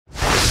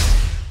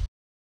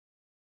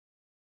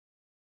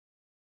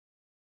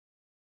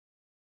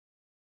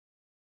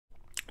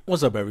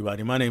What's up,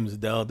 everybody? My name is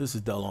Dell. This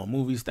is Dell on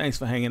Movies. Thanks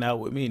for hanging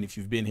out with me. And if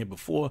you've been here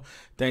before,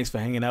 thanks for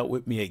hanging out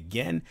with me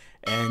again.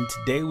 And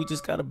today we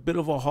just got a bit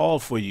of a haul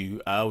for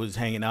you. I was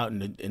hanging out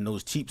in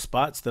those cheap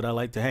spots that I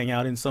like to hang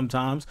out in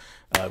sometimes.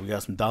 We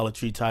got some Dollar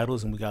Tree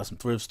titles and we got some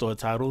thrift store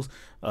titles.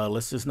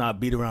 Let's just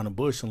not beat around the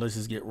bush and let's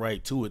just get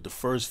right to it. The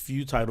first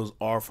few titles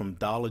are from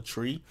Dollar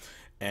Tree.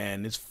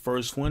 And this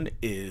first one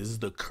is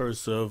The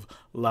Curse of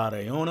La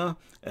Llorona.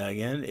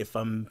 Again, if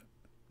I'm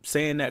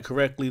saying that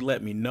correctly,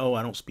 let me know.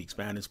 I don't speak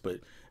Spanish,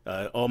 but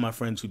all my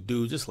friends who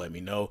do, just let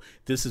me know.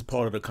 This is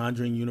part of the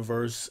Conjuring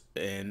universe,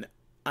 and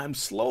I'm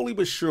slowly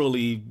but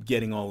surely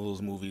getting all of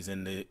those movies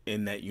in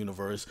that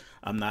universe.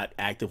 I'm not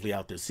actively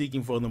out there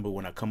seeking for them, but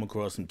when I come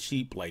across them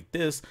cheap like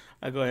this,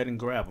 I go ahead and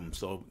grab them.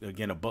 So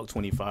again, a buck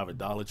 25 at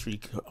Dollar Tree,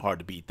 hard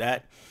to beat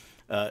that.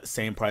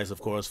 Same price, of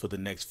course, for the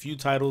next few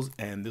titles.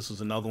 And this was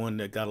another one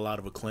that got a lot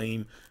of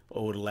acclaim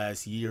over the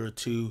last year or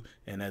two,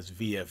 and that's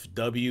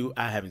VFW.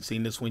 I haven't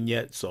seen this one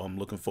yet, so I'm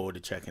looking forward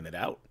to checking it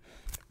out.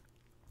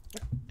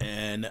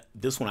 And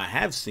this one I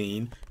have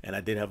seen, and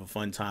I did have a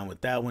fun time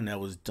with that one.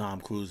 That was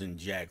Tom Cruise and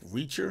Jack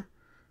Reacher.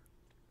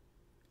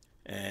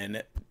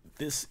 And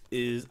this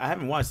is, I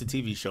haven't watched the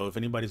TV show. If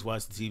anybody's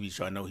watched the TV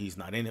show, I know he's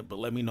not in it, but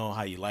let me know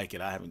how you like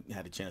it. I haven't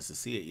had a chance to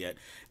see it yet.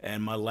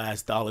 And my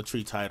last Dollar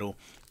Tree title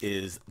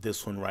is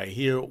this one right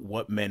here,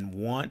 What Men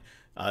Want.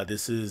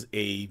 This is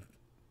a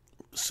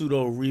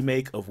pseudo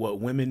remake of What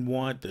Women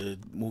Want, the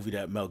movie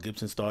that Mel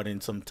Gibson starred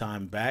in some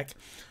time back.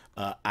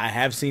 I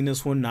have seen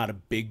this one, not a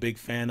big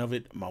fan of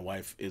it. My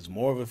wife is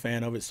more of a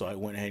fan of it, so I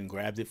went ahead and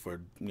grabbed it for,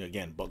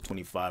 again, buck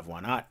 25. Why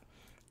not?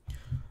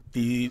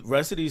 The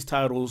rest of these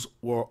titles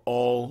were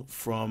all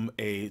from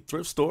a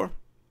thrift store.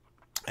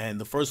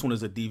 And the first one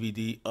is a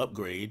DVD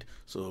upgrade.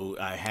 So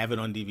I have it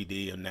on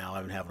DVD and now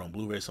I have it on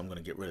Blu-ray, so I'm going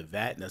to get rid of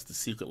that. And that's The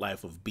Secret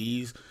Life of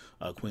Bees,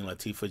 Queen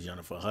Latifah,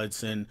 Jennifer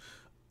Hudson.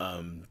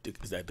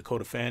 Is that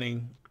Dakota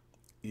Fanning?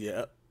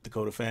 Yeah,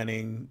 Dakota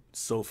Fanning,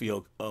 Sophie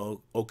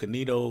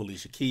Okonedo,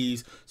 Alicia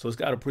Keys. So it's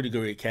got a pretty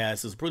great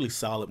cast. It's a pretty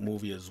solid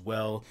movie as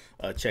well.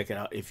 Check it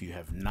out if you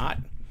have not.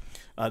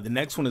 The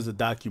next one is a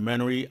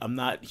documentary. I'm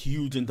not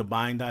huge into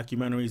buying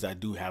documentaries. I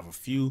do have a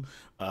few,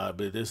 but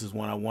this is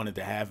one I wanted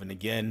to have. And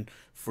again,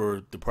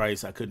 for the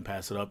price, I couldn't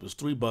pass it up. It was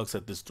 $3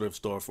 at this thrift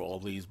store for all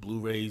these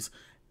Blu-rays.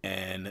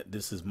 And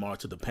this is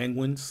March of the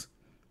Penguins.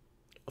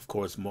 Of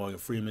course, Morgan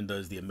Freeman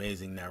does the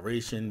amazing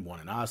narration, won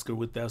an Oscar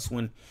with this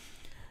one.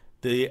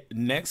 The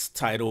next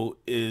title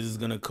is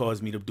going to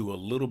cause me to do a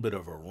little bit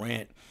of a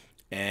rant,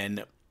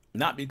 and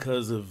not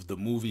because of the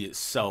movie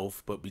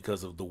itself, but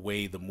because of the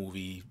way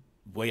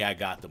I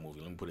got the movie.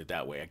 Let me put it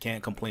that way. I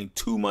can't complain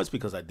too much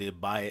because I did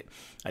buy it.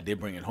 I did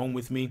bring it home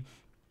with me.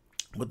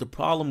 But the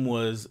problem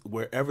was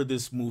wherever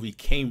this movie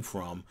came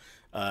from,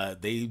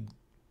 they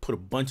put a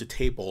bunch of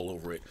tape all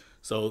over it.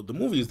 So the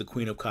movie is The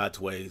Queen of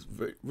Katwe. It's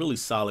a really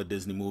solid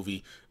Disney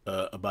movie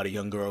about a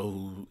young girl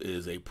who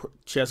is a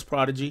chess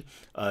prodigy.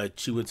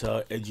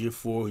 Chiwetel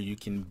Ejiofor, who you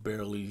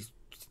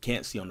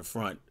can't see on the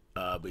front,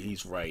 but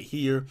he's right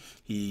here.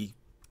 He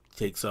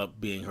takes up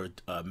being her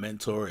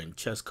mentor and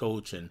chess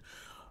coach, and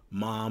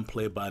mom,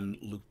 played by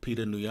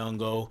Lupita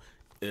Nyong'o,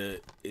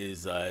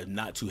 is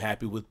not too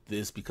happy with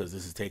this because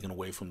this is taken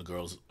away from the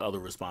girl's other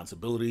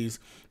responsibilities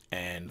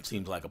and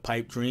seems like a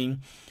pipe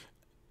dream.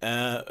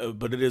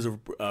 But it is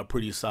a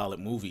pretty solid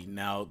movie.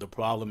 Now, the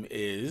problem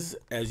is,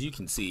 as you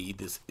can see,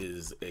 this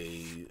is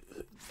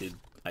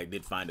I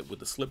did find it with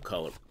the slip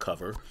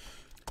cover.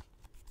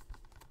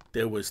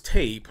 There was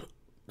tape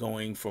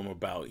going from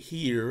about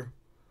here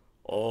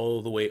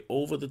all the way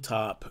over the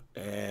top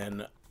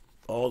and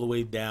all the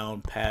way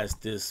down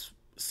past this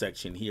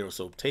section here.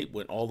 So tape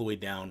went all the way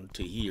down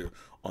to here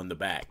on the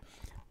back,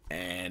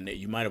 and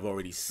you might have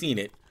already seen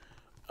it,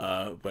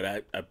 but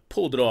I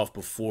pulled it off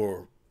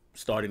before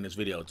starting this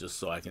video just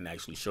so I can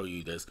actually show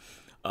you this.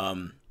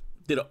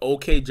 Did an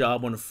okay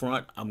job on the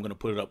front. I'm gonna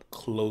put it up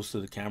close to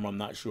the camera. I'm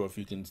not sure if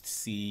you can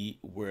see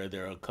where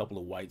there are a couple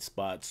of white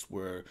spots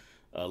where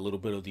a little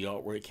bit of the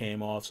artwork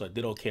came off. So I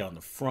did okay on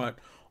the front.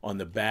 On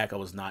the back, I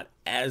was not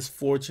as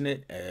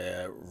fortunate.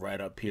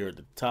 Right up here at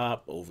the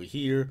top, over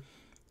here,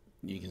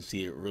 you can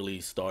see it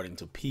really starting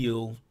to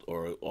peel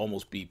or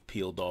almost be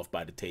peeled off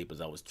by the tape as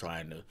I was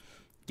trying to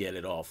get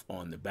it off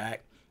on the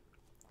back.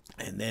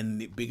 And then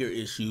the bigger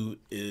issue,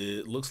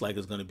 it looks like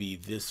it's going to be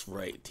this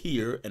right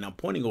here. And I'm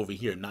pointing over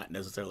here, not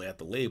necessarily at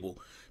the label,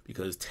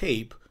 because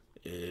tape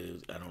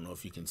is, I don't know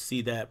if you can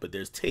see that, but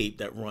there's tape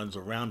that runs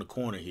around the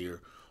corner here,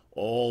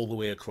 all the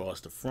way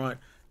across the front,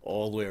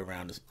 all the way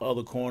around this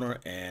other corner,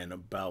 and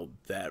about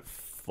that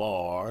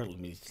far. Let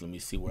me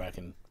see where I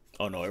can.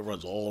 Oh no, it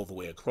runs all the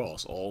way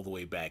across, all the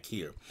way back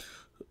here.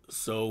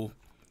 So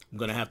I'm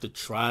gonna have to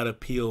try to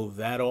peel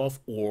that off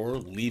or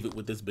leave it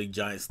with this big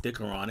giant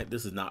sticker on it.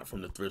 This is not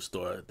from the thrift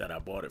store that I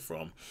bought it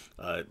from.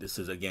 This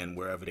is, again,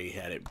 wherever they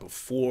had it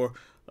before.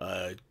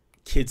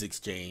 Kids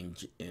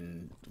Exchange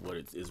in what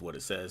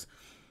it says.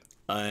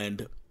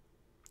 And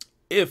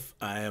if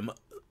I am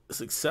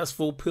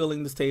successful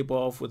peeling this tape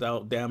off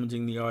without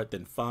damaging the art,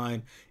 then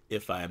fine.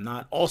 If I am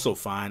not, also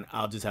fine.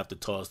 I'll just have to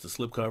toss the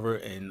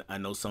slipcover, and I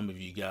know some of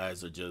you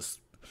guys are just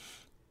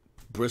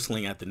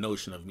bristling at the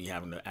notion of me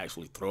having to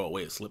actually throw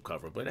away a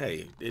slipcover, but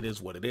hey, it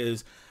is what it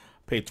is.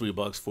 Paid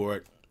 $3 for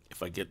it.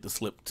 If I get the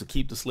slip to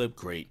keep the slip,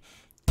 great.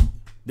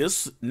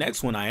 This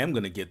next one I am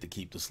going to get to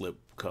keep the slip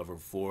cover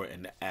for,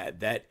 and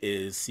that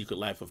is Secret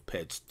Life of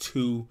Pets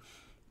 2.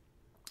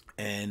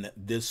 And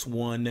this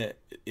one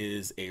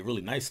is a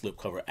really nice slip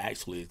cover,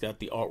 actually. It's got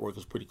the artwork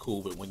is pretty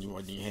cool, but when you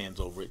run your hands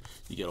over it,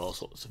 you get all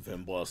sorts of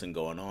embossing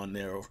going on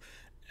there.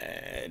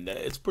 And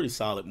it's a pretty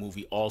solid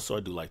movie. Also,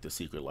 I do like the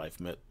Secret Life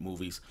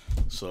movies.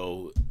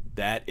 So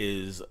that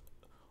is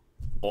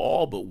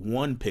all but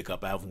one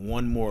pickup. I have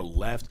one more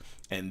left,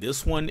 and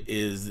this one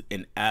is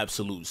an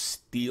absolute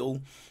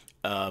steal.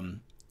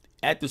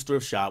 At this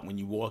thrift shop, when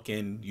you walk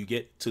in, you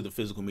get to the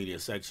physical media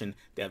section.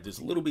 They have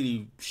this little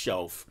bitty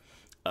shelf,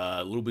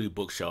 little bitty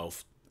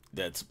bookshelf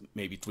that's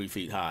maybe 3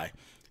 feet high,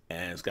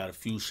 and it's got a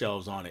few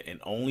shelves on it, and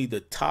only the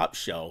top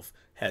shelf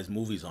has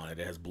movies on it.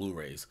 It has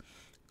Blu-rays.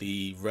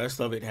 The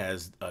rest of it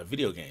has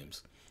video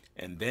games,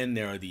 and then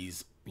there are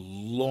these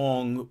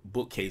long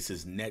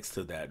bookcases next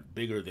to that,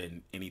 bigger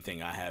than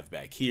anything I have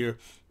back here.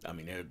 I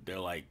mean, they're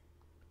like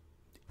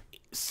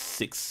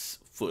 6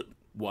 foot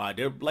wide.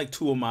 They're like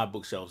 2 of my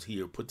bookshelves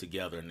here put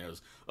together, and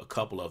there's a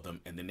couple of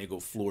them, and then they go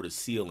floor to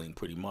ceiling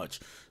pretty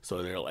much,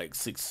 so they're like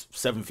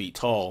 6-7 feet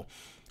tall.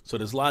 So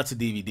there's lots of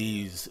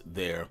DVDs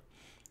there,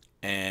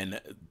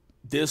 and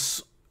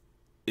this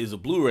is a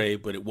Blu-ray,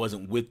 but it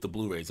wasn't with the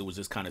Blu-rays. It was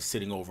just kind of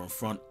sitting over in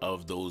front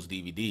of those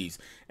DVDs,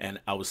 and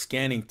I was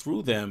scanning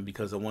through them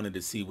because I wanted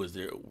to see were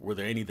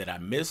there any that I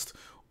missed,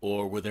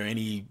 or were there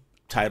any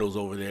titles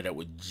over there that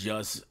were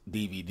just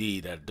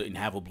DVD that didn't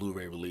have a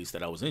Blu-ray release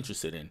that I was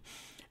interested in.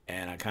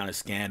 And I kind of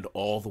scanned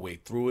all the way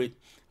through it.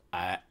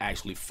 I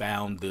actually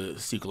found the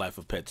Secret Life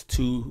of Pets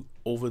 2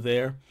 over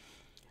there,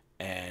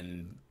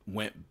 and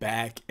went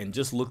back and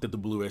just looked at the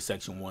Blu-ray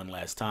section one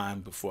last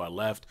time before I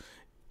left.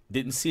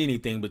 Didn't see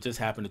anything, but just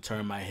happened to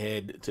turn my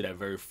head to that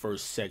very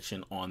first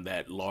section on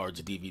that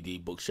large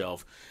DVD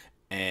bookshelf,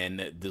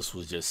 and this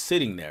was just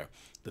sitting there.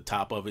 The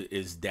top of it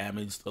is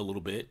damaged a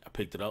little bit. I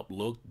picked it up,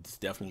 looked, it's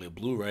definitely a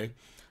Blu-ray,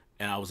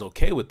 and I was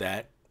okay with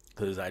that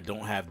because I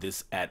don't have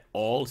this at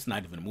all. It's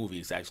not even a movie,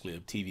 it's actually a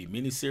TV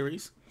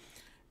miniseries,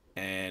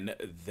 and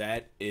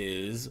that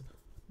is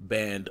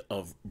Band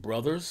of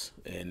Brothers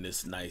in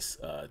this nice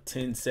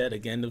tin set.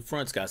 Again, the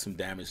front's got some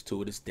damage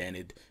to it. It's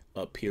dented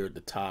up here at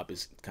the top.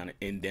 It's kind of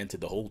indented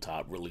the whole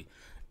top really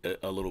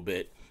a little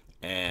bit,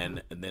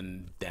 and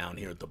then down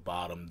here at the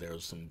bottom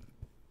there's some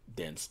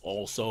dents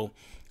also,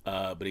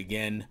 but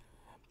again,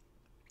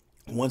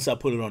 once I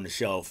put it on the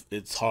shelf,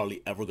 it's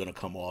hardly ever going to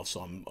come off,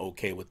 so I'm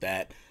okay with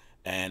that.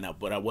 And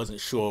but I wasn't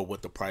sure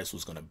what the price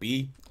was going to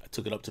be. I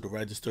took it up to the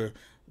register.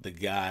 The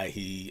guy,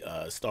 he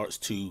starts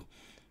to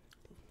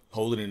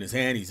hold it in his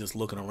hand. He's just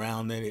looking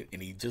around at it,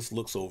 and he just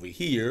looks over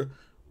here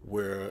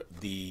where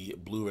the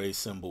Blu-ray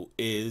symbol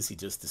is,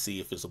 just to see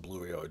if it's a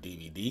Blu-ray or a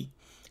DVD.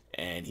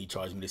 And he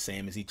charged me the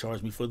same as he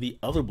charged me for the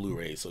other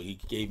Blu-ray. So he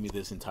gave me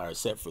this entire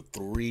set for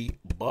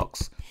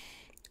 $3,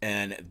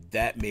 and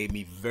that made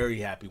me very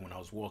happy when I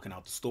was walking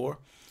out the store.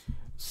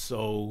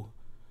 So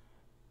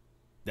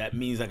that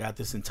means I got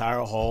this entire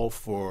haul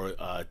for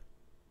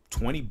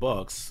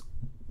 $20,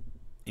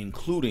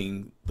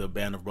 including the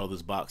Band of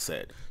Brothers box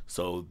set.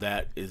 So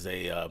that is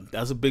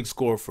that's a big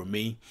score for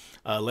me.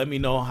 Let me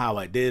know how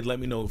I did. Let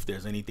me know if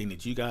there's anything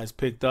that you guys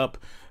picked up.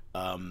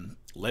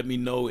 Let me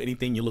know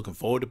anything you're looking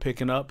forward to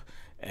picking up.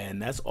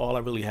 And that's all I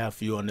really have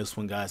for you on this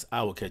one, guys.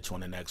 I will catch you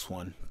on the next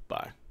one.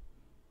 Bye.